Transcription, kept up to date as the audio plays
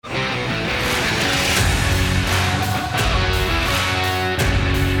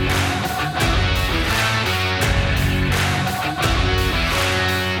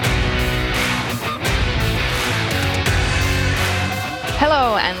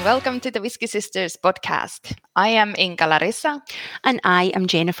welcome to the Whisky Sisters podcast. I am Inka Larissa. And I am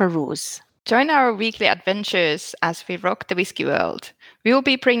Jennifer Rose. Join our weekly adventures as we rock the whisky world. We will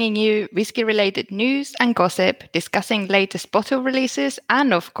be bringing you whisky-related news and gossip, discussing latest bottle releases,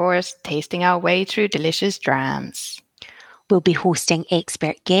 and of course, tasting our way through delicious drams. We'll be hosting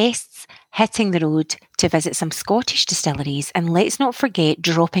expert guests, hitting the road to visit some Scottish distilleries, and let's not forget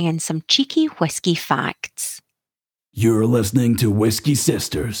dropping in some cheeky whisky facts. You're listening to Whisky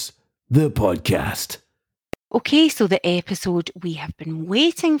Sisters, the podcast. Okay, so the episode we have been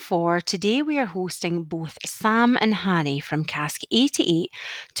waiting for. Today we are hosting both Sam and Harry from Cask 88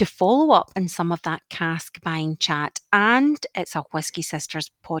 to follow up on some of that Cask buying chat. And it's a Whisky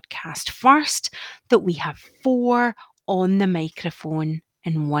Sisters podcast first that we have 4 on the microphone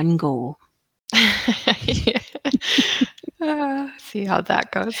in one go. See how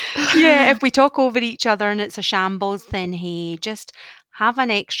that goes. Yeah, if we talk over each other and it's a shambles, then hey, just have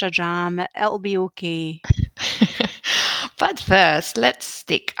an extra dram. It'll be okay. But first, let's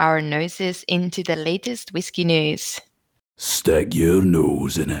stick our noses into the latest whiskey news. Stick your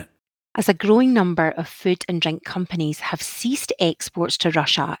nose in it. As a growing number of food and drink companies have ceased exports to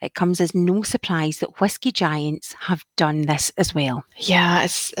Russia, it comes as no surprise that whisky giants have done this as well. Yeah,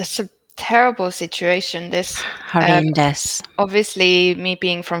 it's a terrible situation. This horrendous. Obviously, me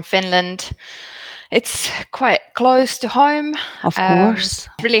being from Finland, it's quite close to home. Of course.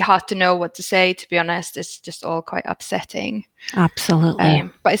 Really hard to know what to say, to be honest. It's just all quite upsetting. Absolutely.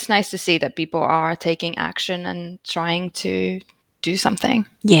 But it's nice to see that people are taking action and trying to do something.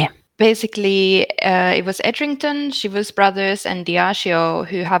 Yeah. Basically, it was Edrington, Chivas Brothers, and Diageo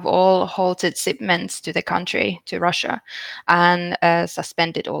who have all halted shipments to the country, to Russia, and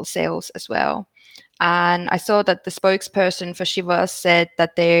suspended all sales as well. And I saw that the spokesperson for Chivas said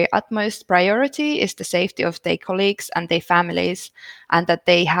that their utmost priority is the safety of their colleagues and their families, and that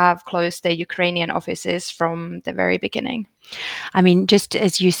they have closed their Ukrainian offices from the very beginning. I mean, just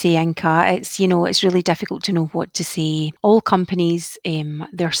as you say, Inka, it's really difficult to know what to say. All companies,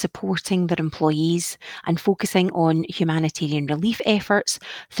 they're supporting their employees and focusing on humanitarian relief efforts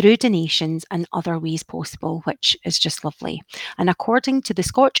through donations and other ways possible, which is just lovely. And according to the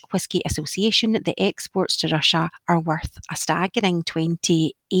Scotch Whisky Association, the exports to Russia are worth a staggering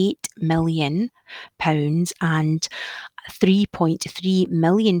 £28 million and £3.3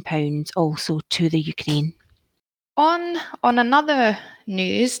 million also to the Ukraine. On another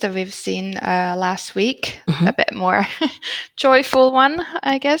news that we've seen last week, a bit more joyful one,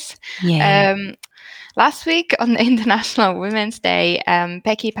 I guess. Yeah. Last week on the International Women's Day,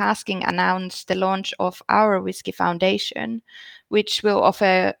 Becky Pasking announced the launch of our Whisky Foundation, which will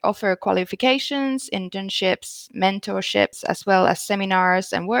offer qualifications, internships, mentorships, as well as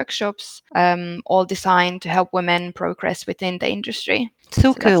seminars and workshops, all designed to help women progress within the industry.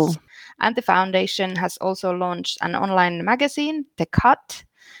 So cool. And the foundation has also launched an online magazine, The Cut,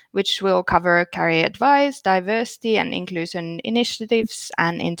 which will cover career advice, diversity and inclusion initiatives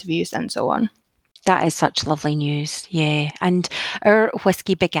and interviews and so on. That is such lovely news, yeah. And our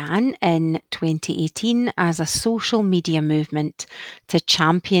whisky began in 2018 as a social media movement to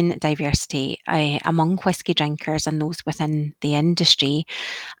champion diversity among whisky drinkers and those within the industry.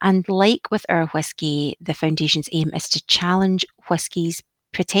 And like with our whisky, the foundation's aim is to challenge whisky's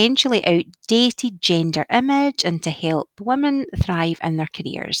potentially outdated gender image and to help women thrive in their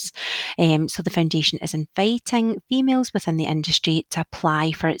careers. So the foundation is inviting females within the industry to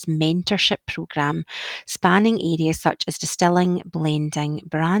apply for its mentorship programme, spanning areas such as distilling, blending,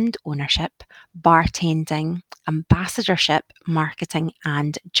 brand ownership, bartending, ambassadorship, marketing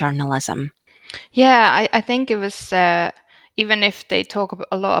and journalism. Yeah, I think it was, even if they talk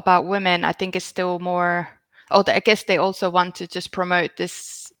a lot about women, I think it's still more... I guess they also want to just promote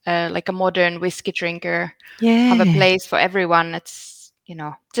this, like a modern whiskey drinker, have a place for everyone. It's,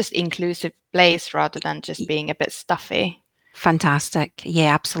 just inclusive place rather than just being a bit stuffy. Fantastic.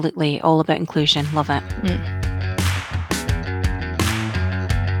 Yeah, absolutely. All about inclusion. Love it.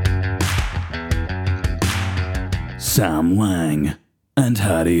 Sam Laing and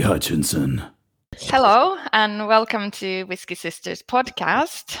Harry Hutchison. Hello and welcome to Whisky Sisters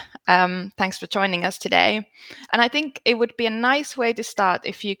podcast. Thanks for joining us today. And I think it would be a nice way to start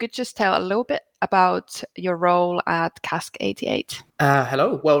if you could just tell a little bit about your role at Cask 88.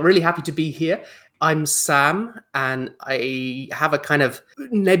 Hello. Well, really happy to be here. I'm Sam, and I have a kind of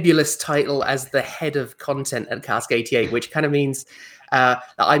nebulous title as the head of content at Cask 88, which kind of means that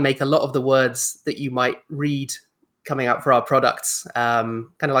I make a lot of the words that you might read coming out for our products, kind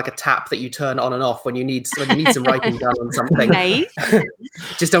of like a tap that you turn on and off when you need some writing done on something. Nice.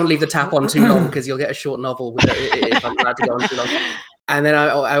 Just don't leave the tap on too long because you'll get a short novel if I'm allowed to go on too long. And then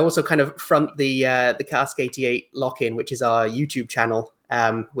I also kind of front the Cask 88 lock-in, which is our YouTube channel,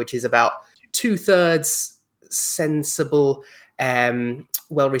 which is about 2/3 sensible,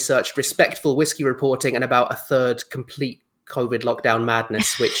 well-researched, respectful whiskey reporting, and about 1/3 complete COVID lockdown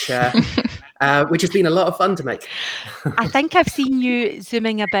madness, which has been a lot of fun to make. I think I've seen you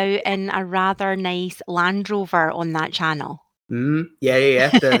zooming about in a rather nice Land Rover on that channel. Yeah.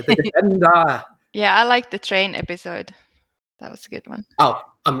 The Defender. Yeah, I like the train episode. That was a good one. Oh,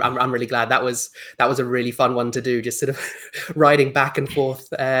 I'm really glad. That was a really fun one to do. Just sort of riding back and forth,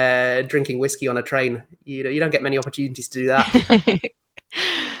 drinking whiskey on a train. You don't get many opportunities to do that.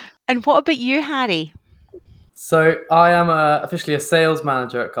 And what about you, Harry? So I am officially a sales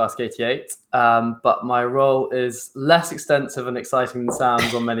manager at Cask 88, but my role is less extensive and exciting than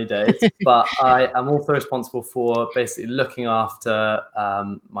Sam's on many days. But I am also responsible for basically looking after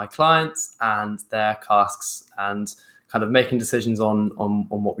my clients and their casks and kind of making decisions on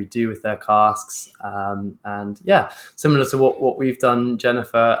what we do with their casks. And yeah, similar to what we've done,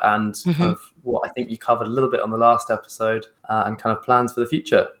 Jennifer, and kind of what I think you covered a little bit on the last episode, and kind of plans for the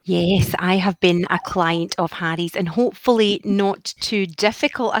future. Yes, I have been a client of Harry's, and hopefully not too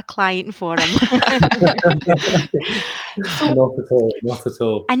difficult a client for him. Not at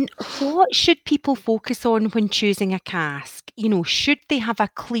all. And what should people focus on when choosing a cask? Should they have a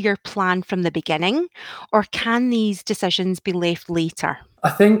clear plan from the beginning, or can these decisions be left later? I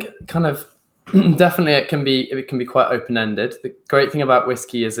think kind of definitely it can be quite open-ended. The great thing about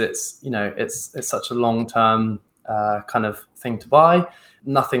whiskey is it's such a long-term kind of thing to buy.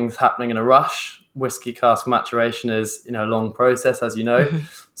 Nothing's happening in a rush. Whiskey cask maturation is a long process, as you know.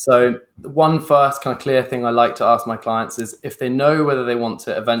 So one first kind of clear thing I like to ask my clients is if they know whether they want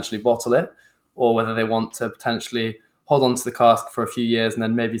to eventually bottle it or whether they want to potentially hold on to the cask for a few years and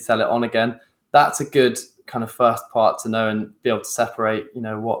then maybe sell it on again. That's a good kind of first part to know and be able to separate,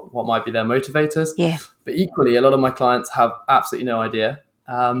 what might be their motivators. Yeah. But equally, a lot of my clients have absolutely no idea.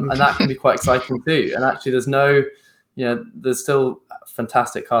 And that can be quite exciting too. And actually there's still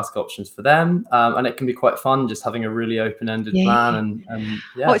fantastic cask options for them. And it can be quite fun just having a really open-ended plan. And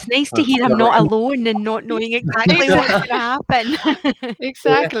well, it's nice to hear I'm not alone and not knowing exactly what's going to happen.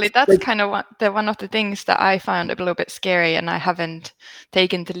 Exactly. That's kind of one of the things that I found a little bit scary, and I haven't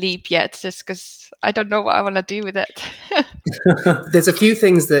taken the leap yet just because I don't know what I want to do with it. There's a few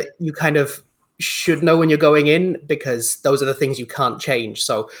things that you kind of should know when you're going in, because those are the things you can't change.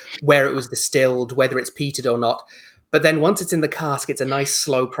 So where it was distilled, whether it's peated or not. But then once it's in the cask, it's a nice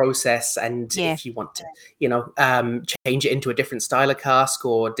slow process. And if you want to, change it into a different style of cask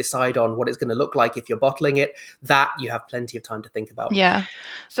or decide on what it's going to look like if you're bottling it, that you have plenty of time to think about. Yeah.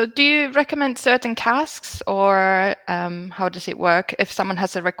 So do you recommend certain casks, or how does it work? If someone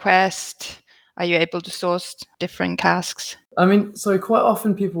has a request, are you able to source different casks? I mean, so quite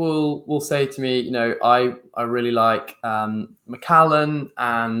often people will say to me, I really like Macallan,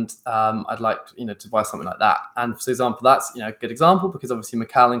 and I'd like to buy something like that. And for example, that's a good example, because obviously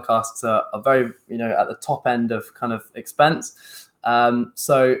Macallan casks are very at the top end of kind of expense.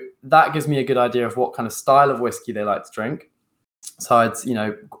 So that gives me a good idea of what kind of style of whiskey they like to drink. So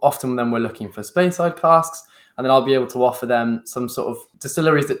often then we're looking for Speyside casks. And then I'll be able to offer them some sort of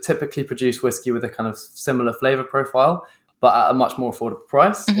distilleries that typically produce whiskey with a kind of similar flavor profile, but at a much more affordable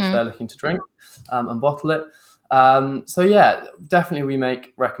price if they're looking to drink and bottle it. So yeah, definitely we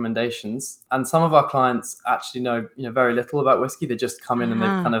make recommendations. And some of our clients actually know very little about whiskey. They just come in and they've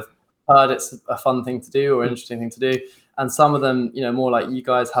kind of heard it's a fun thing to do or interesting thing to do. And some of them, more like you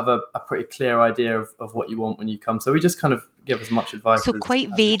guys, have a pretty clear idea of what you want when you come. So we just kind of give as much advice. So quite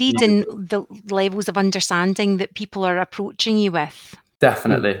varied in the levels of understanding that people are approaching you with.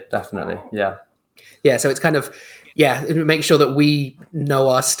 Definitely, yeah. Yeah, so it's kind of, make sure that we know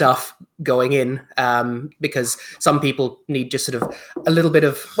our stuff going in, because some people need just sort of a little bit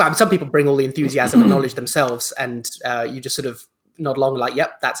of, some people bring all the enthusiasm and knowledge themselves, and you just sort of nod along like,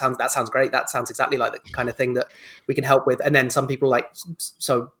 yep, that sounds great. That sounds exactly like the kind of thing that we can help with. And then some people like,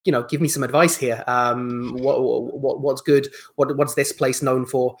 so, give me some advice here. What's good? What's this place known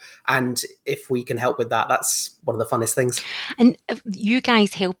for? And if we can help with that, that's one of the funnest things. And you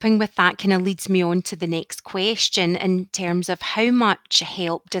guys helping with that kind of leads me on to the next question in terms of how much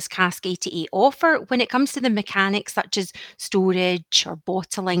help does Cask 88 offer when it comes to the mechanics such as storage or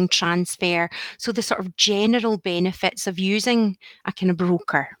bottling, transfer, so the sort of general benefits of using a kind of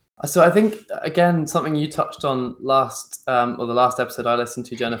broker? So I think, again, something you touched on the last episode I listened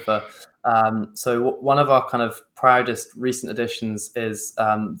to, Jennifer. So one of our kind of proudest recent additions is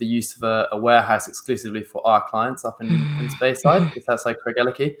the use of a warehouse exclusively for our clients up in Speyside, if that's like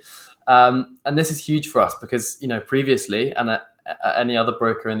Craigellachie. And this is huge for us because, previously, and any other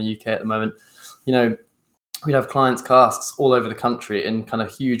broker in the UK at the moment. You know, we'd have clients' casks all over the country in kind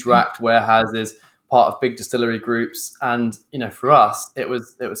of huge racked warehouses, part of big distillery groups. And, you know, for us, it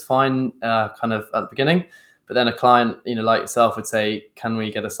was fine kind of at the beginning. But then a client, you know, like yourself would say, can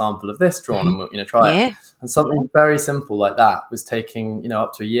we get a sample of this drawn and we'll, you know, try it? And something very simple like that was taking, you know,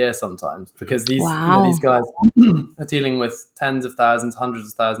 up to a year sometimes, because these, you know, these guys are dealing with tens of thousands, hundreds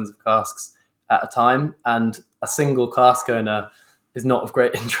of thousands of casks at a time. And a single cask owner is not of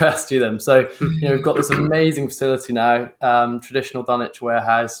great interest to them. So, you know, we've got this amazing facility now, traditional Dunwich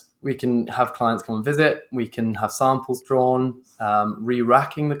warehouse. We can have clients come and visit. We can have samples drawn,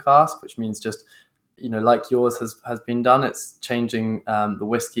 re-racking the cask, which means just, you know, like yours has been done. It's changing the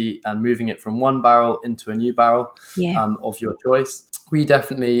whiskey and moving it from one barrel into a new barrel of your choice. We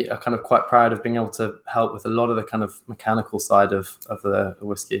definitely are kind of quite proud of being able to help with a lot of the kind of mechanical side of the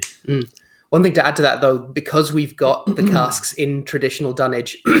whiskey. One thing to add to that, though, because we've got the casks in traditional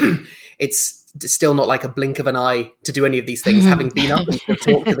dunnage, it's still not like a blink of an eye to do any of these things. Having been up and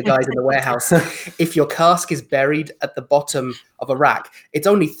talked to the guys in the warehouse, if your cask is buried at the bottom of a rack, it's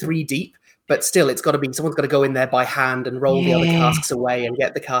only 3 deep. But still, it's got to be, someone's got to go in there by hand and roll the other casks away and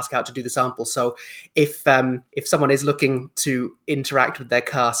get the cask out to do the sample. So if someone is looking to interact with their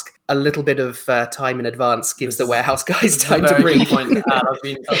cask, a little bit of time in advance gives the warehouse guys time to breathe. I've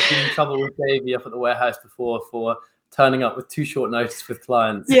been in trouble with Davey up at the warehouse before for turning up with too short notice with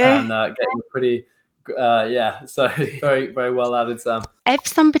clients and getting pretty... so very, very well added, Sam. If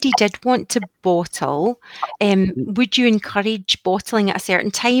somebody did want to bottle, would you encourage bottling at a certain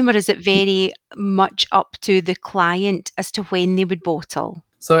time, or is it very much up to the client as to when they would bottle?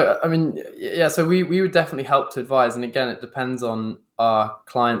 So, I mean, so we would definitely help to advise. And again, it depends on our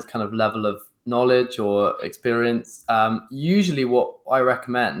client's kind of level of knowledge or experience. Usually what I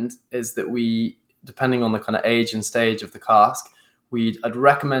recommend is that we, depending on the kind of age and stage of the cask, I'd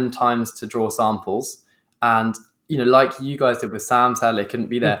recommend times to draw samples. And, you know, like you guys did with Sam, sadly couldn't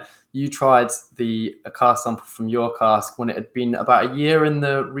be there. You tried a cask sample from your cask when it had been about a year in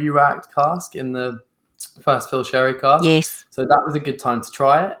the re-racked cask, in the first fill sherry cask. Yes. So that was a good time to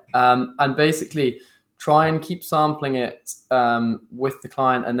try it. And basically try and keep sampling it with the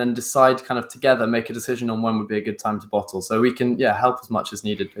client, and then decide kind of together, make a decision on when would be a good time to bottle. So we can, help as much as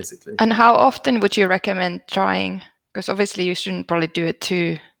needed, basically. And how often would you recommend trying? Because obviously you shouldn't probably do it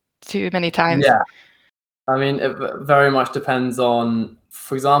too many times. Yeah, I mean, it very much depends on,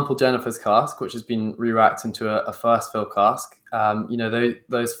 for example, Jennifer's cask, which has been re-racked into a first fill cask. You know,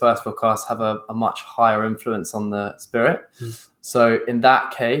 those first fill casks have a much higher influence on the spirit. So in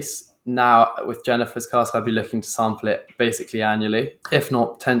that case, now with Jennifer's cask, I'd be looking to sample it basically annually, if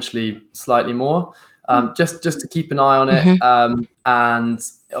not potentially slightly more. Just to keep an eye on it. And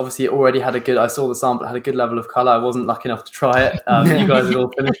obviously it already had I saw the sample, it had a good level of colour. I wasn't lucky enough to try it. You guys had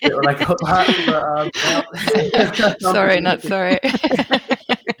all finished it when I got back. But, sorry, not sorry.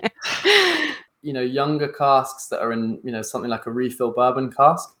 You know, younger casks that are in, you know, something like a refill bourbon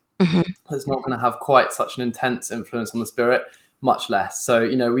cask, it's not going to have quite such an intense influence on the spirit, much less. So,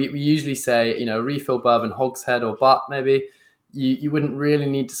 you know, we usually say, you know, refill bourbon hogshead or butt maybe, you wouldn't really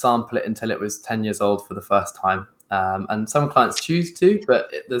need to sample it until it was 10 years old for the first time. And some clients choose to,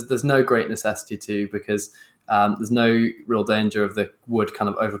 but there's no great necessity to, because there's no real danger of the wood kind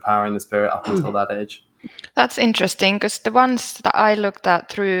of overpowering the spirit up until that age. That's interesting, because the ones that I looked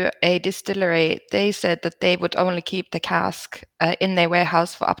at through a distillery, they said that they would only keep the cask in their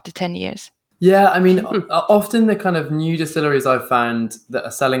warehouse for up to 10 years. Yeah, I mean, often the kind of new distilleries I've found that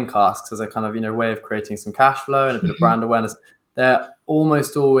are selling casks as a kind of, you know, way of creating some cash flow and a bit of brand awareness, they're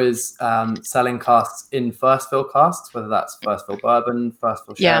almost always selling casks in first fill casks, whether that's first fill bourbon, first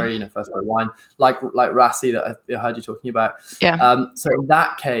fill sherry, you know, first fill wine, like Rassi that I heard you talking about. So in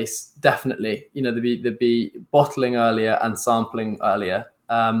that case, definitely, you know, they'd be bottling earlier and sampling earlier.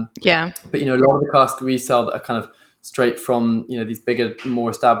 But you know, a lot of the casks we sell that are kind of straight from, you know, these bigger, more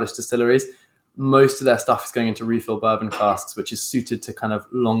established distilleries, most of their stuff is going into refill bourbon casks, which is suited to kind of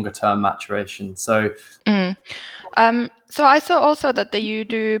longer term maturation. So. So I saw also that you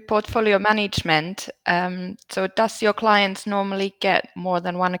do portfolio management. So does your clients normally get more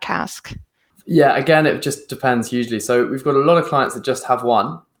than one cask? Yeah, again, it just depends usually. So we've got a lot of clients that just have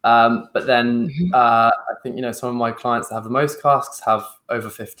one. But then I think, you know, some of my clients that have the most casks have over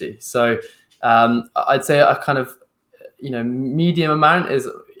 50. So I'd say a kind of, you know, medium amount is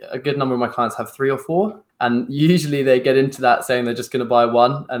a good number of my clients have 3 or 4. And usually they get into that saying they're just going to buy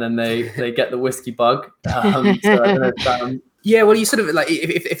one, and then they get the whiskey bug. So I don't know if, yeah, well, you sort of like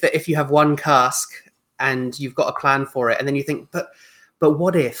if you have one cask and you've got a plan for it, and then you think, but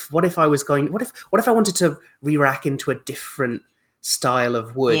what if I was going? What if I wanted to re-rack into a different style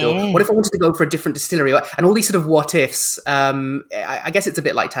of wood? Yeah. Or what if I wanted to go for a different distillery? And all these sort of what ifs. I guess it's a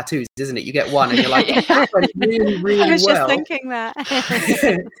bit like tattoos, isn't it? You get one and you're like, oh, that went really, really I was well. just thinking that.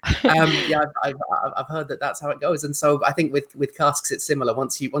 Yeah, I've heard that's how it goes. And so I think with casks, it's similar.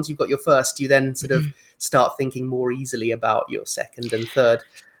 Once you've got your first, you then sort of start thinking more easily about your second and third,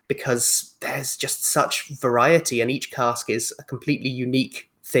 because there's just such variety, and each cask is a completely unique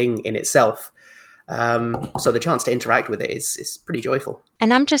thing in itself. So the chance to interact with it is pretty joyful.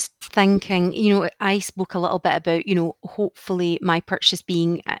 And I'm just thinking, I spoke a little bit about, hopefully my purchase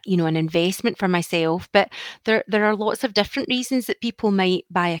being, an investment for myself, but there are lots of different reasons that people might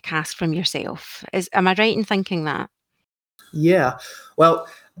buy a cask from yourself. Am I right in thinking that? Yeah. Well,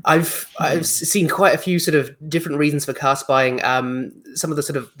 I've seen quite a few sort of different reasons for cask buying. Some of the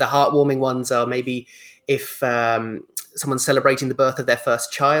sort of the heartwarming ones are maybe if someone's celebrating the birth of their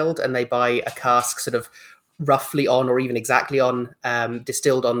first child and they buy a cask sort of roughly on or even exactly on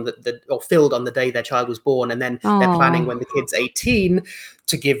distilled on or filled on the day their child was born, and then they're planning when the kid's 18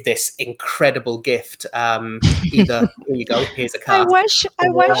 to give this incredible gift. Either here you go, here's a cask. I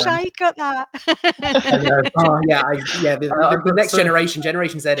wish I got that. The next Generation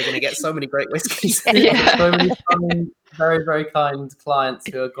Z are going to get so many great whiskies. So many fun, very, very kind clients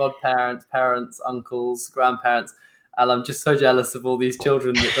who are godparents, parents, uncles, grandparents. And I'm just so jealous of all these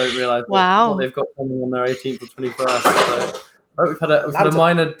children that don't realise what they've got coming on their 18th or 21st. So we've had a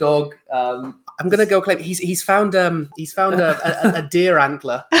minor dog. I'm gonna go claim he's found a deer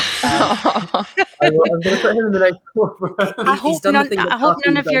antler. I'm gonna put him in the next corporate. I hope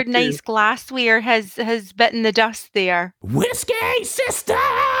none of your nice glassware has bitten the dust there. Whisky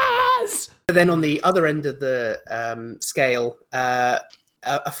Sisters! Then on the other end of the scale,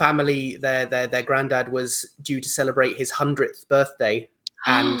 a family, their granddad was due to celebrate his 100th birthday,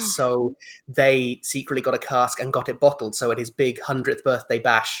 and so they secretly got a cask and got it bottled. So at his big 100th birthday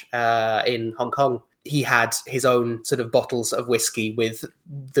bash in Hong Kong, he had his own sort of bottles of whiskey with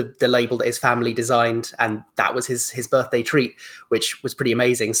the label that his family designed, and that was his birthday treat, which was pretty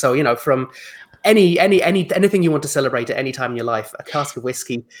amazing. So from anything you want to celebrate at any time in your life, a cask of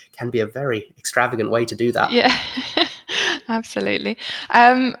whiskey can be a very extravagant way to do that. Yeah. Absolutely.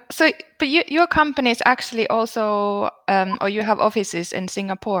 But your company is actually also, or you have offices in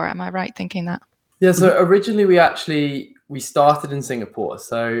Singapore. Am I right thinking that? Yeah. So originally we started in Singapore.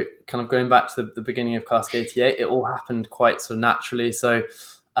 So kind of going back to the beginning of Cask 88, it all happened quite sort of naturally. So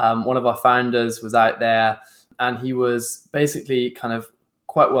one of our founders was out there, and he was basically kind of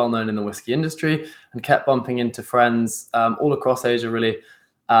quite well known in the whiskey industry, and kept bumping into friends all across Asia, really.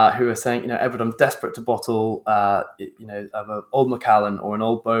 Who are saying, Edward, I'm desperate to bottle, of an old Macallan or an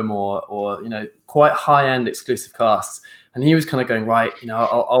old Bowmore or quite high-end exclusive casks. And he was kind of going, right,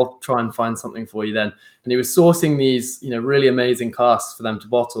 I'll try and find something for you then. And he was sourcing these, really amazing casks for them to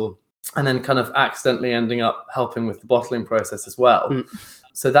bottle, and then kind of accidentally ending up helping with the bottling process as well.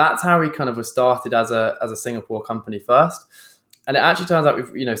 So that's how we kind of were started as a Singapore company first. And it actually turns out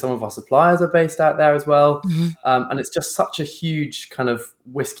some of our suppliers are based out there as well. And it's just such a huge kind of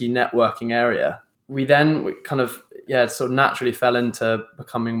whiskey networking area. We kind of, sort of naturally fell into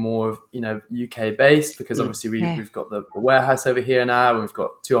becoming more, UK based, because obviously we've got the warehouse over here now, and we've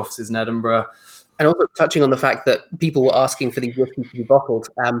got 2 offices in Edinburgh. And also touching on the fact that people were asking for these whiskeys to be bottled,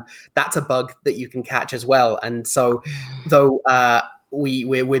 that's a bug that you can catch as well. And so though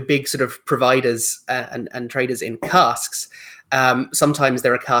we're big sort of providers and traders in casks, sometimes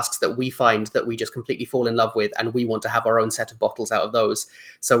there are casks that we find that we just completely fall in love with, and we want to have our own set of bottles out of those.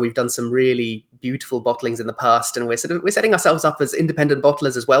 So we've done some really beautiful bottlings in the past, and we're setting ourselves up as independent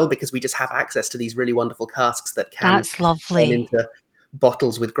bottlers as well, because we just have access to these really wonderful casks that can turn into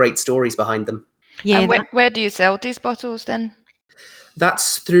bottles with great stories behind them. Yeah. And where do you sell these bottles then?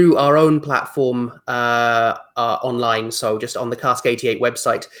 That's through our own platform online, so just on the Cask 88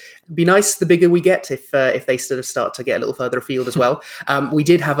 website. It'd be nice the bigger we get if they sort of start to get a little further afield as well. We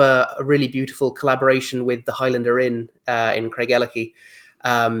did have a really beautiful collaboration with the Highlander Inn in Craigellachie,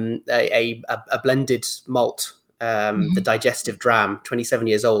 a blended malt, the Digestive Dram, 27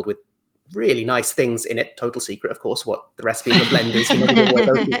 years old, with really nice things in it. Total secret, of course, what the recipe of a blend is.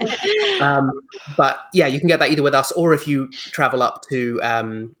 But yeah, you can get that either with us, or if you travel up to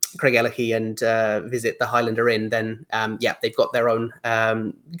Craigellachie and visit the Highlander Inn, then they've got their own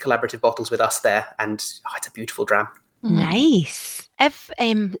collaborative bottles with us there, and it's a beautiful dram. Nice. If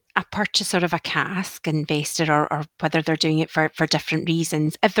a purchaser of a cask, investor, or whether they're doing it for different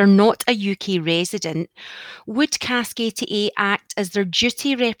reasons, if they're not a UK resident, would Cask 88 act as their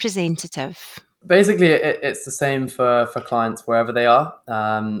duty representative? Basically, it's the same for clients wherever they are.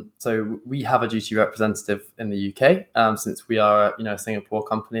 So we have a duty representative in the UK, since we are a Singapore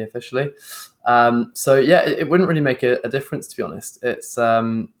company officially. So yeah, it wouldn't really make a difference, to be honest. It's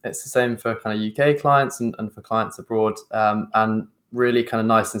the same for kind of UK clients and for clients abroad, and really kind of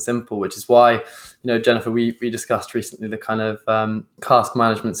nice and simple, which is why, Jennifer, we discussed recently the kind of cask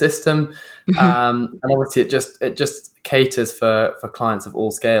management system, and obviously it just caters for clients of all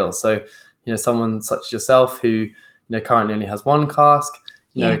scales. So someone such as yourself who currently only has one cask,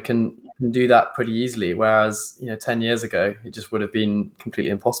 can do that pretty easily, whereas 10 years ago it just would have been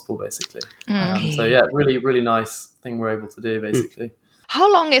completely impossible, basically. So yeah, really nice thing we're able to do, basically.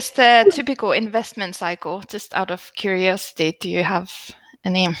 How long is the typical investment cycle? Just out of curiosity, do you have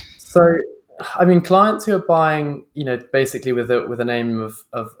any? So, I mean, clients who are buying, basically with an aim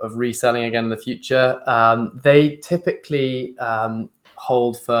of reselling again in the future, they typically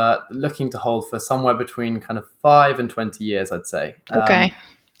looking to hold for somewhere between kind of 5 and 20 years, I'd say. Okay.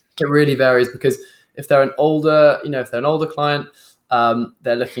 It really varies, because if they're an older client,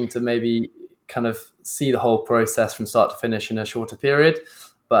 they're looking to maybe kind of see the whole process from start to finish in a shorter period.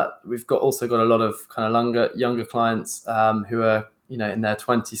 But we've also got a lot of kind of younger clients who are in their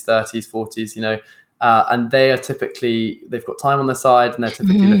 20s, 30s, 40s, and they've got time on their side, and they're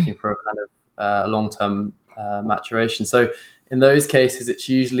typically looking for a kind of long-term maturation. So in those cases, it's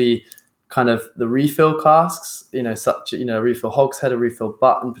usually kind of the refill casks, such a refill hogshead, a refill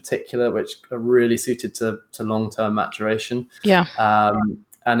butt in particular, which are really suited to long-term maturation. Yeah.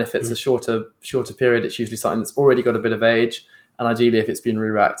 And if it's a shorter period, it's usually something that's already got a bit of age, and ideally if it's been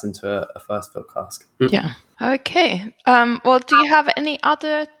re-racked into a first fill cask. Yeah. Okay. Well, do you have any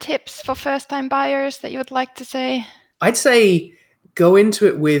other tips for first-time buyers that you would like to say? I'd say go into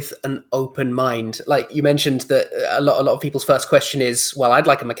it with an open mind. Like you mentioned that a lot of people's first question is, well, I'd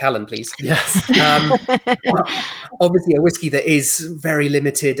like a Macallan, please. Yes. Obviously a whiskey that is very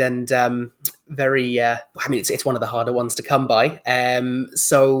limited and very, it's one of the harder ones to come by.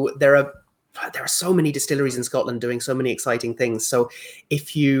 So there are so many distilleries in Scotland doing so many exciting things. So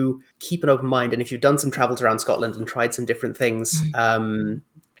if you keep an open mind, and if you've done some travels around Scotland and tried some different things,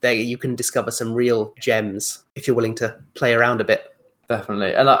 you can discover some real gems if you're willing to play around a bit.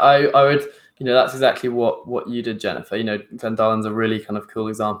 Definitely. And I would, that's exactly what you did, Jennifer. Glendallan's a really kind of cool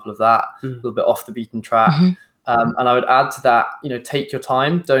example of that, a little bit off the beaten track. And I would add to that, take your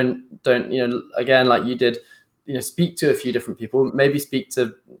time. Don't, again, like you did, speak to a few different people, maybe speak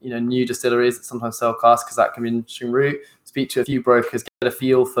to, new distilleries that sometimes sell casks, because that can be an interesting route. Speak to a few brokers, get a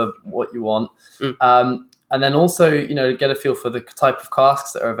feel for what you want. And then also, get a feel for the type of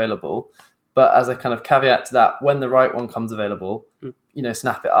casks that are available. But as a kind of caveat to that, when the right one comes available,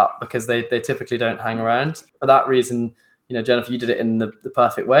 snap it up, because they typically don't hang around. For that reason, Jennifer, you did it in the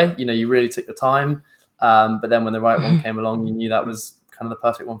perfect way. You really took your time. But then when the right one came along, you knew that was kind of the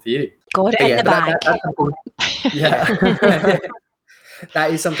perfect one for you. Got it in the bag. Yeah.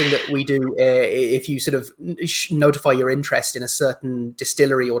 That is something that we do. If you sort of notify your interest in a certain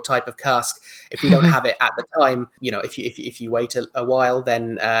distillery or type of cask, if we don't have it at the time, if you wait a while,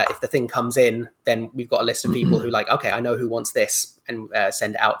 then if the thing comes in, then we've got a list of people who okay, I know who wants this, and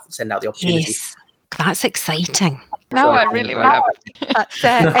send out the opportunity. Yes, that's exciting. No, I really want to. That's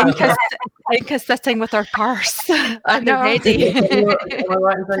Inka sitting with our purse and ready. Am I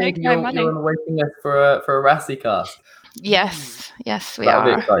right in saying you're on the waiting list for a Rassi cask? Yes, we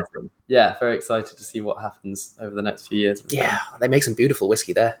That'll are. be exciting. Yeah, very excited to see what happens over the next few years. Yeah, they make some beautiful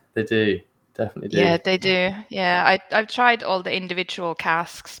whiskey there. They do. Definitely do. Yeah, they do. Yeah, I've tried all the individual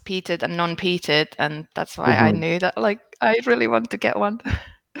casks, peated and non-peated, and that's why I knew that I really want to get one.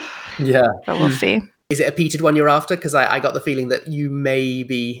 Yeah. But we'll see. Is it a peated one you're after? Because I got the feeling that you may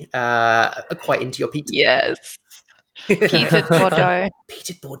be quite into your peated. Yes. Peated Bordeaux.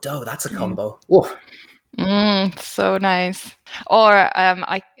 Peated Bordeaux, that's a combo. Whoa. So nice. Or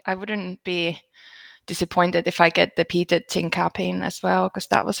I wouldn't be disappointed if I get the peated Tincapping as well, because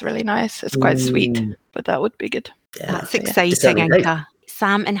that was really nice. It's quite sweet, but that would be good. Yeah. That's exciting, Inka.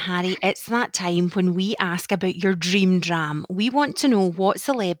 Sam and Harry, it's that time when we ask about your dream dram. We want to know what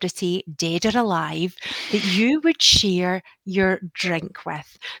celebrity, dead or alive, that you would share your drink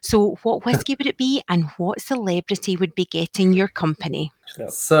with. So what whiskey would it be, and what celebrity would be getting your company?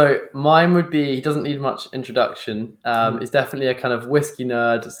 So mine would be, he doesn't need much introduction. He's definitely a kind of whiskey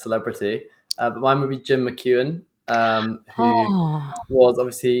nerd celebrity. But mine would be Jim McEwan, who was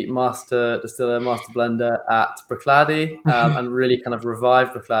obviously master distiller, master blender at Bruichladdich, and really kind of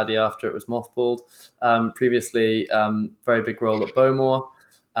revived Bruichladdich after it was mothballed. Previously, very big role at Bowmore.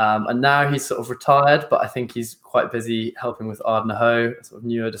 And now he's sort of retired, but I think he's quite busy helping with Ardnahoe, a sort of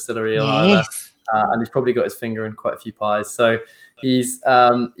newer distillery or whatever. And he's probably got his finger in quite a few pies. So he's,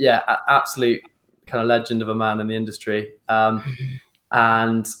 absolute kind of legend of a man in the industry.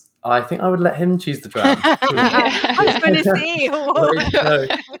 And I think I would let him choose the dram. I was going to say.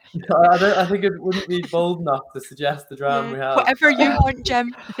 I think it wouldn't be bold enough to suggest the dram we have. Whatever you want,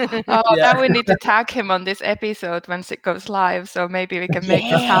 Jim. Now we need to tag him on this episode once it goes live, so maybe we can make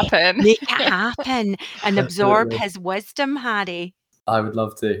this happen. Make it happen and absorb his wisdom, Harry. I would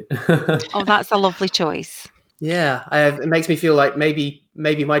love to. Oh, that's a lovely choice. Yeah, it makes me feel like maybe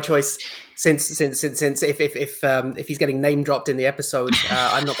my choice, since if he's getting name dropped in the episode,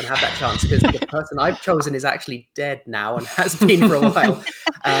 I'm not going to have that chance because the person I've chosen is actually dead now and has been for a while.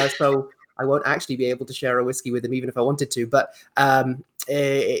 So I won't actually be able to share a whiskey with him, even if I wanted to. But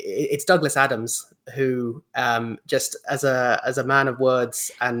it's Douglas Adams, who just as a man of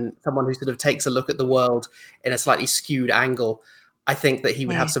words and someone who sort of takes a look at the world in a slightly skewed angle, I think that he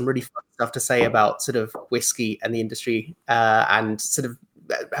would have some really fun stuff to say about sort of whiskey and the industry, and sort of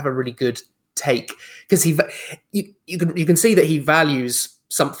have a really good take, because you can see that he values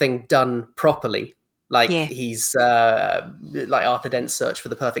something done properly. Like he's like Arthur Dent's search for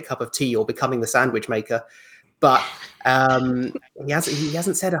the perfect cup of tea or becoming the sandwich maker. But he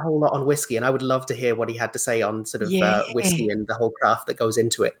hasn't said a whole lot on whiskey, and I would love to hear what he had to say on sort of whiskey and the whole craft that goes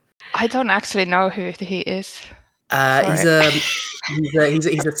into it. I don't actually know who he is. He's a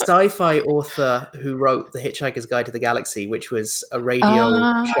sci-fi author who wrote The Hitchhiker's Guide to the Galaxy, which was a radio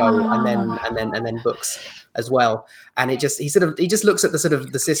show, and then books as well. And he just looks at the sort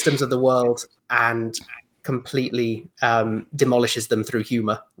of the systems of the world and completely demolishes them through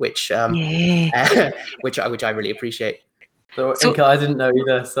humor, which I really appreciate. So Inka, I didn't know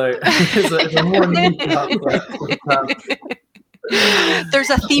either. So it's a more unique There's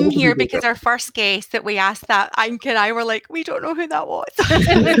a theme here, because our first guest that we asked that, Inka and I were like, we don't know who that was.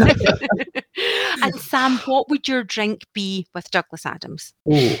 And Sam, what would your drink be with Douglas Adams?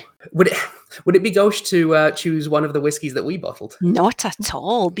 Ooh. Would it be gauche to choose one of the whiskies that we bottled? Not at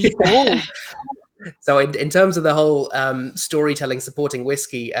all. Be bold. So in terms of the whole storytelling supporting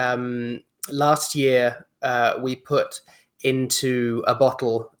whiskey, last year we put into a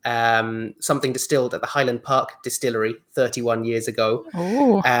bottle something distilled at the Highland Park distillery 31 years ago,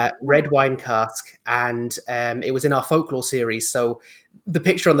 red wine cask, and it was in our folklore series. So the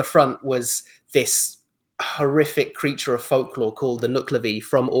picture on the front was this horrific creature of folklore called the Nuclavy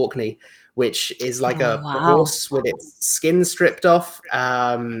from Orkney, which is like a horse with its skin stripped off.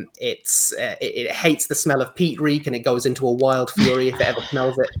 It hates the smell of peat reek, and it goes into a wild fury if it ever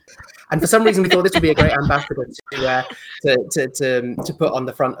smells it. And for some reason, we thought this would be a great ambassador to put on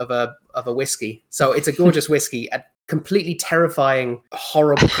the front of a whiskey. So it's a gorgeous whiskey, a completely terrifying,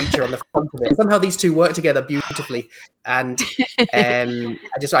 horrible creature on the front of it. Somehow these two work together beautifully, and I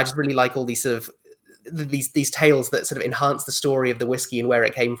just really like all these sort of these tales that sort of enhance the story of the whiskey and where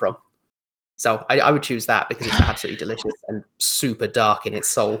it came from. So I would choose that because it's absolutely delicious and super dark in its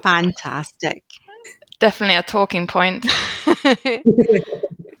soul. Fantastic. Definitely a talking point.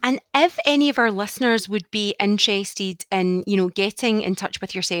 And if any of our listeners would be interested in, getting in touch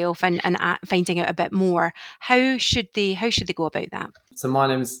with yourself and finding out a bit more, how should they go about that? So my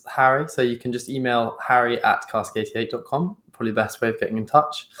name's Harry. So you can just email harry@cask88.com. Probably the best way of getting in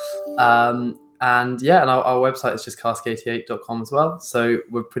touch. And our website is just cask88.com as well. So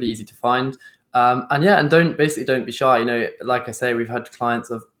we're pretty easy to find. And don't be shy. Like I say, we've had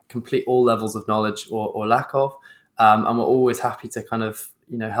clients of complete all levels of knowledge or lack of, and we're always happy to kind of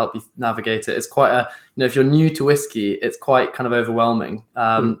help you navigate it. It's quite if you're new to whiskey, it's quite kind of overwhelming.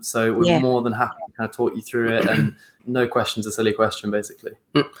 So we're more than happy to kind of talk you through it, and no question's a silly question, basically.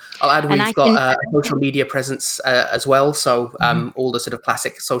 I'll add we've got a social media presence as well. So all the sort of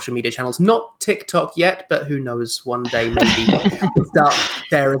classic social media channels, not TikTok yet, but who knows, one day maybe we'll start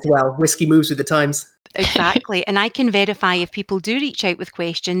there as well. Whiskey moves with the times. Exactly. And I can verify if people do reach out with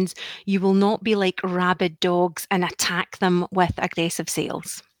questions, you will not be like rabid dogs and attack them with aggressive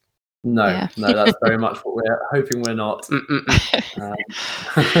sales. No, that's very much what we're hoping we're not.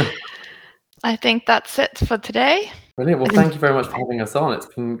 I think that's it for today. Brilliant. Well, thank you very much for having us on. It's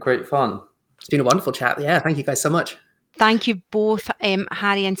been great fun. It's been a wonderful chat. Yeah, thank you guys so much. Thank you both,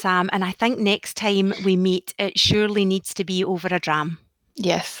 Harry and Sam. And I think next time we meet, it surely needs to be over a dram.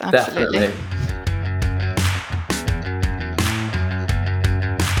 Yes, absolutely. Definitely.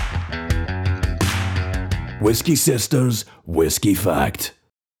 Whisky Sisters Whisky Fact.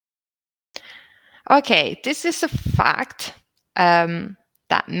 Okay, this is a fact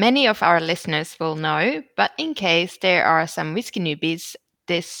that many of our listeners will know, but in case there are some whiskey newbies,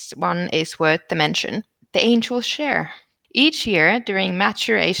 this one is worth the mention. The Angel's Share. Each year during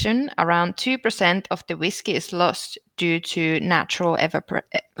maturation, around 2% of the whiskey is lost due to natural evaporation.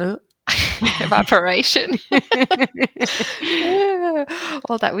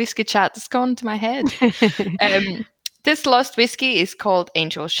 All that whiskey chat has gone to my head. This lost whiskey is called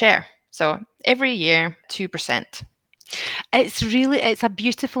Angel's Share. So every year, 2%. It's a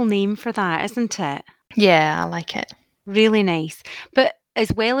beautiful name for that, isn't it? Yeah, I like it. Really nice. But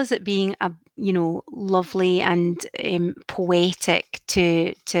as well as it being lovely and poetic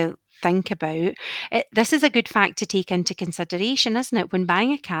to think about, this is a good fact to take into consideration, isn't it, when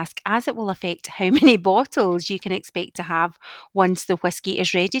buying a cask, as it will affect how many bottles you can expect to have once the whiskey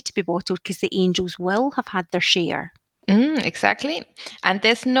is ready to be bottled, because the Angels will have had their share. Exactly. And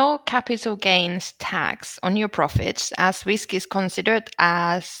there's no capital gains tax on your profits, as whiskey is considered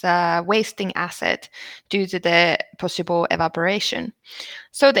as a wasting asset due to the possible evaporation.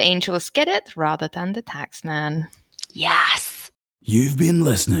 So the Angels get it rather than the taxman. Yes. You've been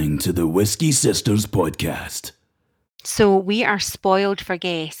listening to the Whisky Sisters podcast. So we are spoiled for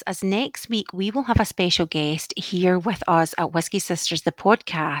guests, as next week we will have a special guest here with us at Whisky Sisters, the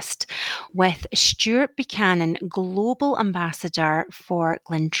podcast, with Stuart Buchanan, Global Ambassador for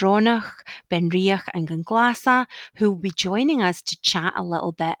Glendronach, Benriach and Glenglassaugh, who will be joining us to chat a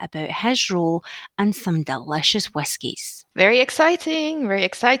little bit about his role and some delicious whiskies. Very exciting,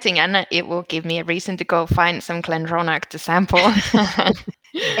 and it will give me a reason to go find some Glendronach to sample.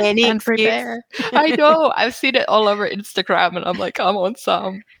 And prepare. I know. I've seen it all over Instagram and I'm like, I want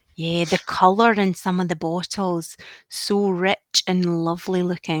some. Yeah, the colour in some of the bottles, so rich and lovely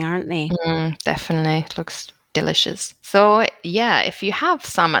looking, aren't they? Definitely. Looks delicious. So yeah, if you have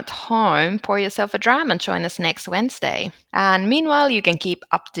some at home, pour yourself a dram and join us next Wednesday. And meanwhile, you can keep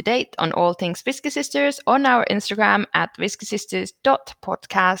up to date on all things Whisky Sisters on our Instagram at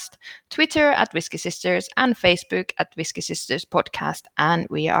whiskysisters.podcast, Twitter at Whisky Sisters, and Facebook at Whisky Sisters Podcast. And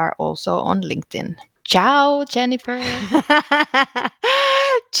we are also on LinkedIn. Ciao, Jennifer.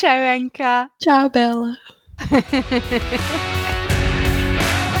 Ciao, Inka. Ciao, Bella.